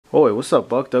Oi, what's up,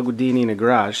 Buck? Doug with D&E in the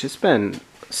garage. It's been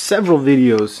several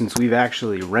videos since we've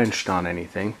actually wrenched on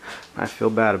anything. I feel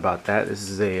bad about that. This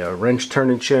is a wrench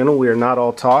turning channel. We are not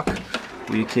all talk.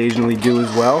 We occasionally do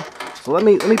as well. So let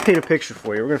me paint a picture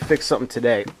for you. We're gonna fix something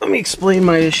today. Let me explain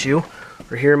my issue.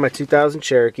 We're here in my 2000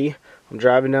 Cherokee. I'm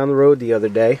driving down the road the other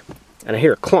day, and I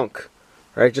hear a clunk.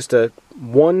 Right, just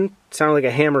one sounded like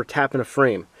a hammer tapping a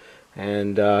frame,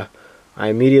 and I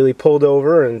immediately pulled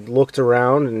over and looked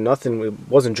around, and nothing, it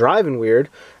wasn't driving weird.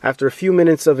 After a few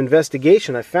minutes of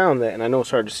investigation, I found that, and I know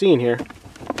it's hard to see in here,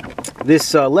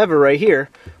 this lever right here,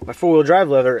 my four-wheel drive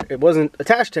lever, it wasn't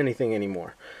attached to anything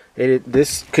anymore.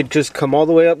 This could just come all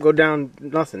the way up, go down,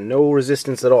 nothing, no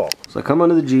resistance at all. So I come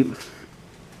under the Jeep.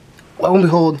 Lo and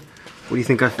behold, what do you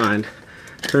think I find?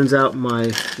 Turns out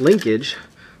my linkage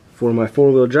for my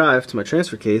four-wheel drive to my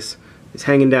transfer case is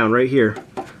hanging down right here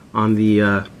on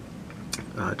the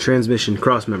transmission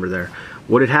cross member there.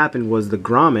 What had happened was the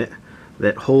grommet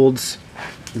that holds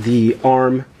the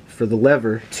arm for the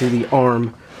lever to the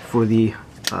arm for the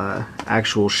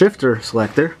actual shifter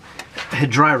selector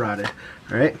had dry rotted.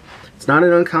 Alright, it's not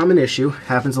an uncommon issue.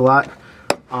 Happens a lot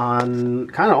on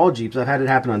kind of all Jeeps. I've had it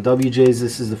happen on WJs.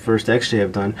 This is the first XJ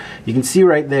I've done. You can see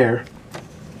right there,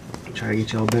 try to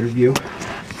get you all a better view.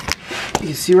 You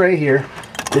can see right here,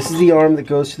 this is the arm that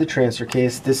goes to the transfer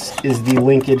case. This is the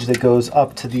linkage that goes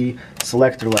up to the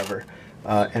selector lever.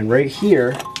 And right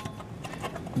here,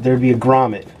 there'd be a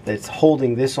grommet that's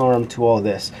holding this arm to all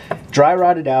this. Dry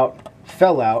rotted out,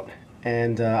 fell out,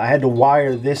 and I had to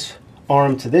wire this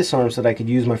arm to this arm so that I could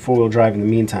use my four-wheel drive in the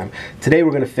meantime. Today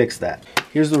we're going to fix that.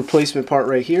 Here's the replacement part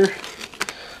right here.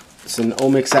 It's an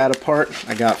Omix ATA part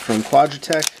I got from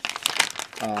Quadratech.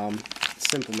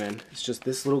 Simple, man. It's just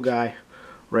this little guy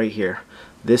right here.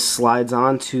 This slides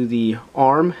onto the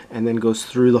arm and then goes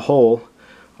through the hole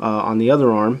on the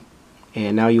other arm,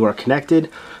 and now you are connected.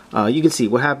 You can see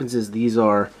what happens is these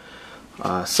are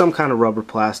some kind of rubber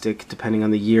plastic depending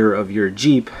on the year of your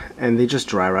Jeep, and they just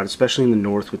dry rot, especially in the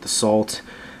north with the salt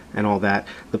and all that.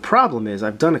 The problem is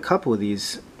I've done a couple of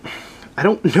these. I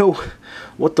don't know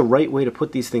what the right way to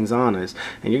put these things on is,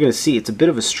 and you're going to see it's a bit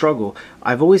of a struggle.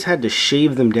 I've always had to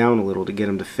shave them down a little to get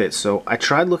them to fit, so I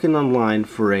tried looking online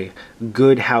for a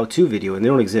good how-to video, and they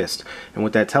don't exist. And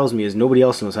what that tells me is nobody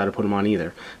else knows how to put them on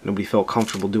either. Nobody felt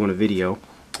comfortable doing a video,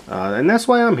 and that's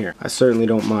why I'm here. I certainly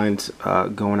don't mind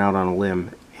going out on a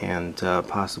limb and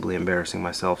possibly embarrassing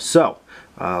myself. So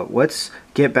let's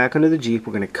get back under the Jeep.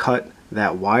 We're going to cut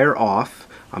that wire off.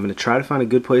 I'm going to try to find a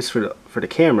good place for the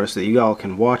camera so that you all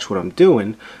can watch what I'm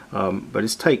doing, but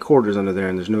it's tight quarters under there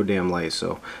and there's no damn light,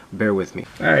 so bear with me.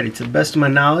 Alrighty, to the best of my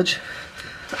knowledge,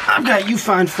 I've got you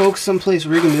fine folks someplace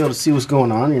where you're going to be able to see what's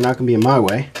going on. You're not going to be in my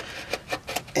way.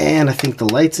 And I think the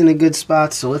light's in a good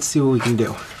spot, so let's see what we can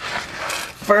do.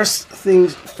 First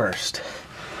things first.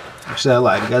 Actually, I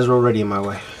lied. You guys are already in my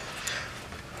way.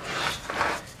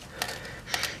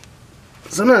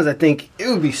 Sometimes I think it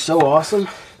would be so awesome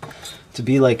to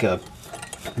be like a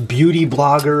beauty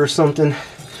blogger or something.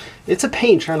 It's a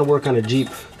pain trying to work on a Jeep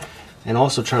and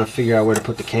also trying to figure out where to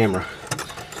put the camera.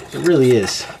 It really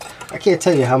is. I can't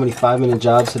tell you how many 5-minute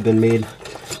jobs have been made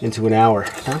into an hour.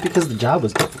 Not because the job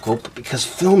was difficult, but because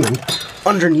filming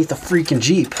underneath a freaking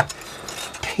Jeep.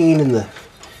 Pain in the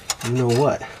you know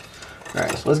what.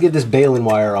 Alright, so let's get this baling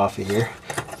wire off of here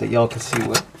so that y'all can see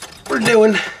what we're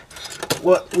doing.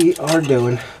 What we are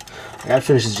doing. I gotta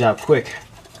finish this job quick.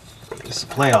 It's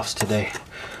the playoffs today.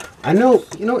 I know,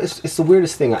 you know, it's the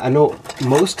weirdest thing. I know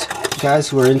most guys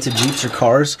who are into Jeeps or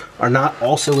cars are not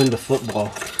also into football,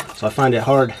 so I find it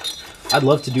hard. I'd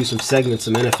love to do some segments,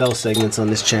 some NFL segments on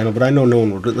this channel, but I know no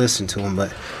one would listen to them.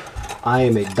 But I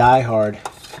am a die-hard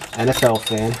NFL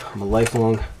fan. I'm a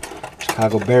lifelong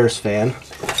Chicago Bears fan.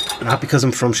 Not because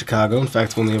I'm from Chicago. In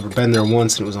fact, I've only ever been there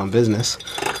once and it was on business.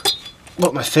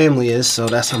 But my family is, so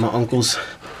that's how my uncles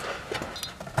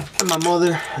and my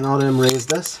mother and all them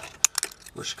raised us.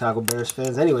 We're Chicago Bears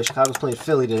fans. Anyway, Chicago's playing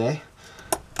Philly today,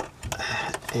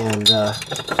 and I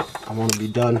want to be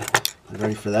done and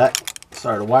ready for that.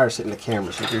 Sorry, the wire's hitting the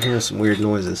camera, so if you're hearing some weird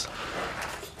noises,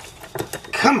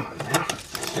 come on now.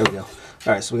 There we go.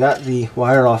 Alright, so we got the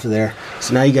wire off of there,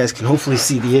 so now you guys can hopefully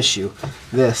see the issue.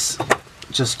 This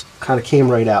just kind of came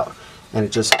right out, and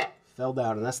it just fell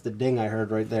down, and that's the ding I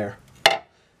heard right there.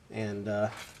 And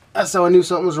that's how I knew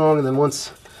something was wrong. And then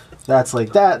once that's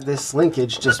like that, this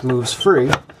linkage just moves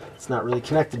free. It's not really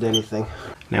connected to anything.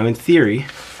 Now in theory,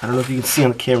 I don't know if you can see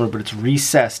on the camera, but it's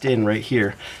recessed in right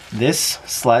here. This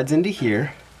slides into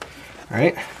here,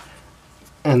 right?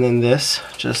 And then this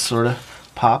just sort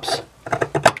of pops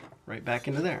right back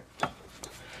into there.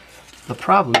 The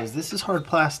problem is this is hard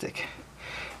plastic,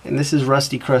 and this is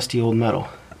rusty, crusty old metal.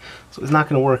 So it's not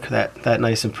going to work that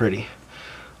nice and pretty.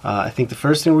 I think the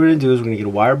first thing we're going to do is we're going to get a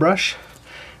wire brush.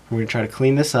 We're going to try to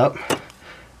clean this up.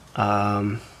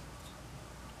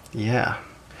 Yeah,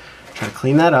 try to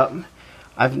clean that up.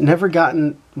 I've never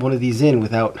gotten one of these in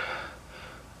without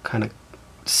kind of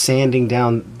sanding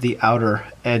down the outer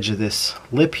edge of this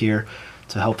lip here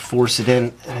to help force it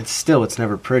in, and it's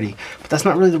never pretty. But that's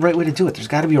not really the right way to do it. There's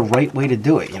got to be a right way to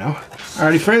do it, you know?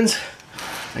 Alrighty, friends,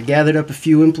 I gathered up a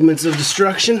few implements of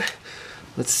destruction.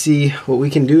 Let's see what we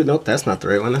can do. Nope, that's not the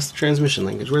right one. That's the transmission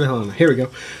linkage. Where the hell am I? Here we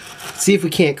go. Let's see if we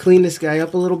can't clean this guy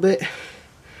up a little bit,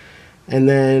 and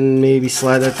then maybe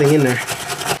slide that thing in there.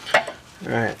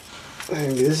 Alright,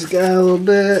 get this guy a little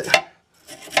bit.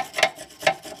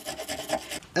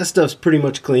 That stuff's pretty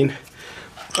much clean.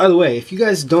 By the way, if you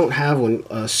guys don't have one,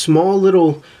 small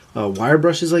little wire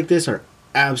brushes like this are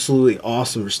absolutely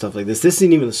awesome for stuff like this. This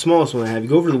isn't even the smallest one I have. You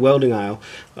go over to the welding aisle.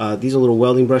 These are little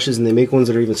welding brushes, and they make ones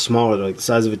that are even smaller. They're like the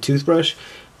size of a toothbrush.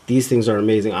 These things are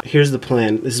amazing. Here's the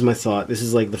plan. This is my thought. This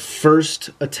is like the first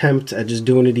attempt at just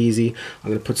doing it easy. I'm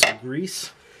going to put some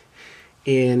grease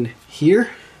in here.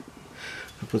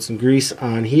 I'll put some grease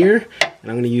on here,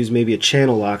 and I'm going to use maybe a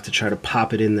channel lock to try to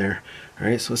pop it in there.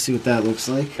 Alright, so let's see what that looks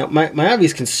like. Now, my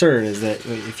obvious concern is that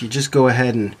if you just go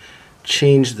ahead and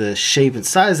change the shape and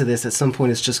size of this, at some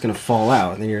point it's just going to fall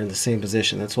out, and then you're in the same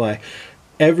position. That's why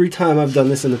every time I've done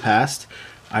this in the past,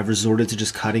 I've resorted to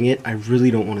just cutting it. I really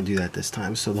don't want to do that this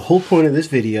time. So the whole point of this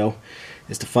video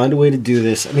is to find a way to do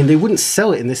this. I mean, they wouldn't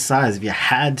sell it in this size if you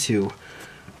had to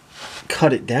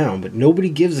cut it down, but nobody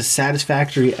gives a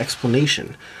satisfactory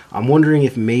explanation. I'm wondering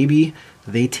if maybe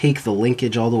they take the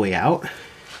linkage all the way out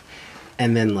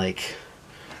and then like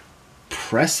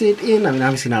press it in. I mean,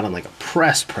 obviously not on like a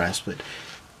press, but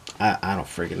I don't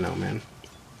freaking know, man.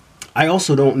 I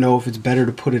also don't know if it's better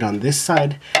to put it on this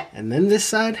side and then this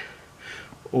side,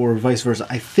 or vice versa.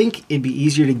 I think it'd be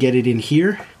easier to get it in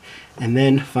here and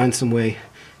then find some way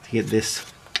to get this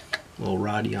little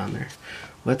roddy on there.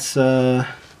 Let's try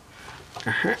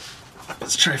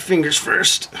fingers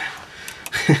first.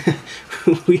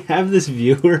 We have this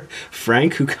viewer,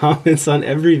 Frank, who comments on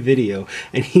every video,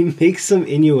 and he makes some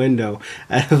innuendo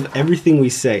out of everything we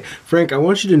say. Frank, I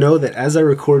want you to know that as I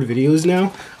record videos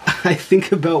now, I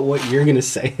think about what you're going to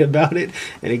say about it,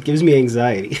 and it gives me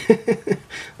anxiety.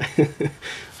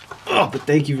 Oh, but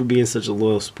thank you for being such a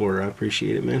loyal supporter. I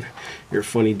appreciate it, man. You're a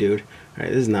funny dude. All right,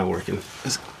 this is not working.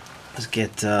 Let's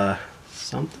get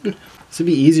something. This would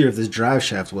be easier if this drive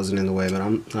shaft wasn't in the way, but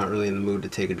I'm not really in the mood to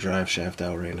take a drive shaft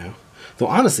out right now. Though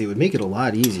honestly, it would make it a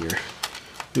lot easier.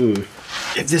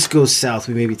 If this goes south,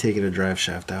 we may be taking a drive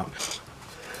shaft out.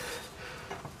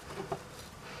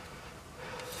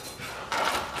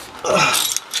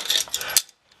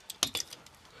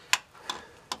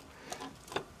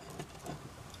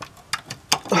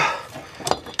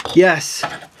 Yes!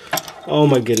 Oh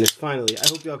my goodness, finally. I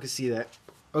hope y'all can see that.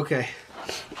 Okay.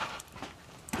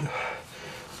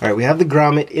 Alright, we have the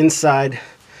grommet inside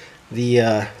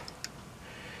the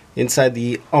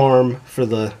arm for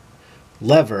the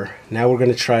lever. Now we're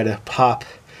going to try to pop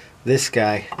this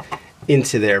guy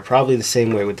into there, probably the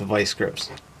same way with the vice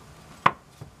grips.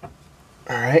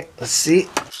 Alright, let's see.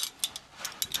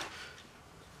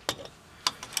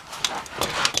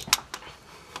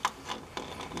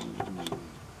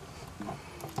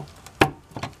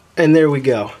 And there we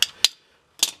go.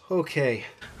 Okay.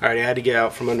 Alright, I had to get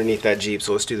out from underneath that Jeep,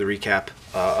 so let's do the recap.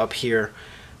 Up here,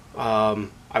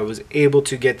 I was able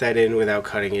to get that in without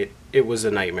cutting it. It was a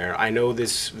nightmare. I know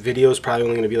this video is probably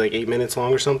only going to be like 8 minutes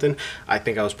long or something. I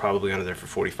think I was probably under there for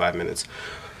 45 minutes.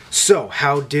 So,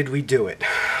 how did we do it?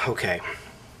 Okay,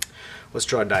 let's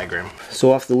draw a diagram.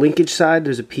 So off the linkage side,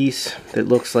 there's a piece that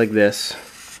looks like this,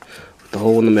 with the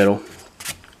hole in the middle.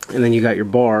 And then you got your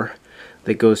bar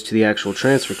that goes to the actual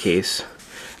transfer case.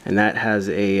 And that has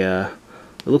a,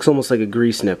 it looks almost like a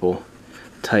grease nipple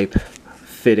type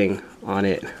fitting on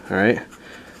it, alright?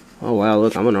 Oh wow,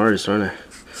 look, I'm an artist, aren't I?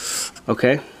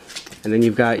 Okay, and then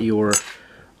you've got your,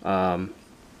 we're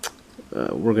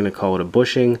going to call it a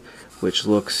bushing, which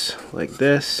looks like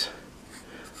this.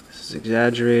 This is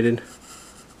exaggerated.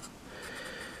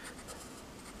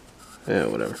 Yeah,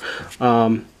 whatever.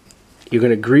 You're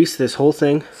going to grease this whole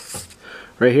thing.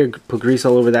 Right here, put grease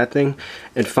all over that thing,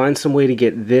 and find some way to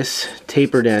get this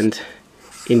tapered end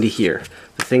into here.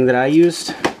 The thing that I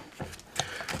used,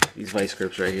 these vice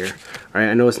grips right here. Alright,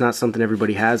 I know it's not something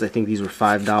everybody has. I think these were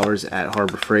 $5 at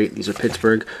Harbor Freight. These are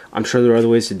Pittsburgh. I'm sure there are other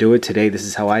ways to do it. Today, this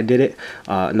is how I did it.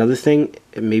 Another thing,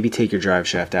 maybe take your drive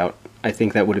shaft out. I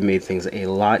think that would have made things a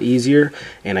lot easier,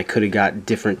 and I could have got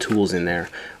different tools in there.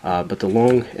 But the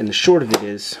long and the short of it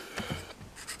is,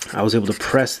 I was able to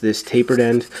press this tapered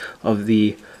end of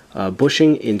the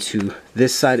bushing into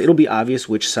this side. It'll be obvious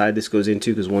which side this goes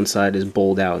into because one side is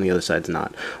bowled out and the other side's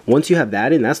not. Once you have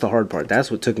that in, that's the hard part.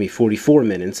 That's what took me 44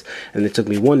 minutes, and it took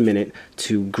me 1 minute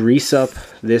to grease up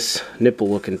this nipple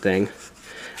looking thing,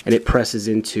 and it presses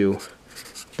into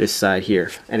this side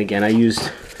here. And again, I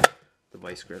used the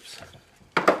vice grips.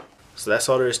 So that's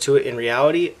all there is to it. In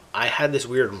reality, I had this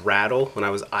weird rattle when I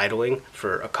was idling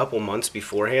for a couple months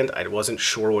beforehand. I wasn't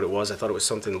sure what it was. I thought it was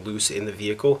something loose in the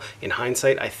vehicle. In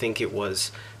hindsight, I think it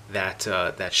was that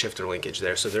that shifter linkage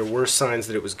there. So there were signs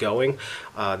that it was going.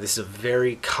 This is a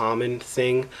very common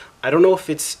thing. I don't know if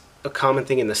it's a common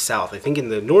thing in the south. I think in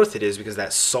the north it is, because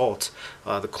that salt,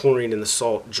 the chlorine in the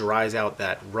salt dries out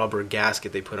that rubber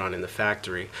gasket they put on in the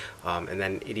factory, and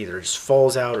then it either just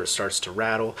falls out or it starts to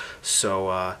rattle.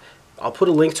 So I'll put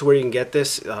a link to where you can get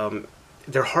this.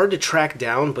 They're hard to track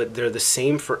down, but they're the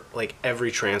same for like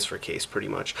every transfer case pretty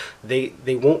much. They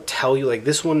won't tell you, like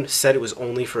this one said it was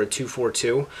only for a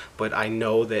 242, but I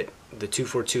know that the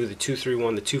 242, the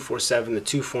 231, the 247, the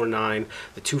 249,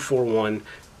 the 241,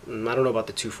 I don't know about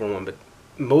the 241, but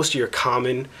most of your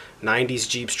common 90s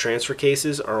Jeeps transfer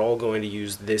cases are all going to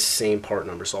use this same part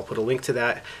number. So I'll put a link to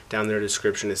that down there in the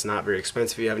description. It's not very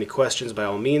expensive. If you have any questions, by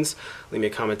all means, leave me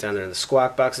a comment down there in the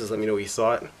squawk boxes. Let me know what you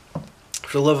thought.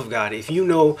 For the love of God, if you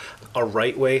know a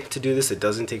right way to do this that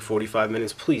doesn't take 45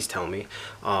 minutes, please tell me.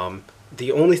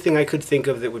 The only thing I could think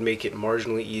of that would make it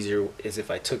marginally easier is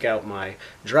if I took out my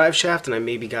drive shaft and I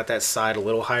maybe got that side a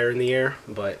little higher in the air,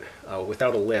 but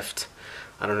without a lift,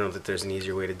 I don't know that there's an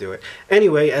easier way to do it.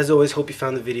 Anyway, as always, hope you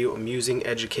found the video amusing,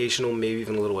 educational, maybe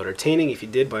even a little entertaining. If you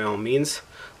did, by all means,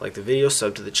 like the video,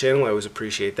 sub to the channel. I always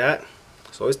appreciate that.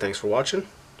 As always, thanks for watching.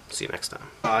 See you next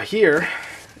time. Here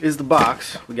is the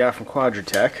box we got from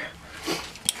Quadratech.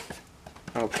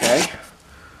 Okay.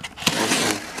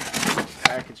 Nice and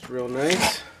packaged real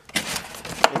nice.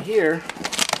 And here,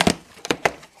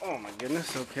 oh my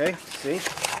goodness, okay, see?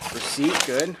 Receipt,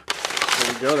 good.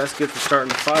 There we go, that's good for starting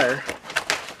the fire.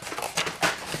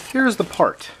 Here's the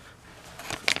part.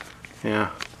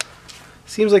 Yeah.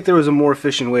 Seems like there was a more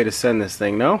efficient way to send this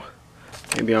thing, no?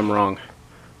 Maybe I'm wrong.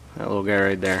 That little guy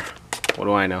right there. What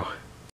do I know?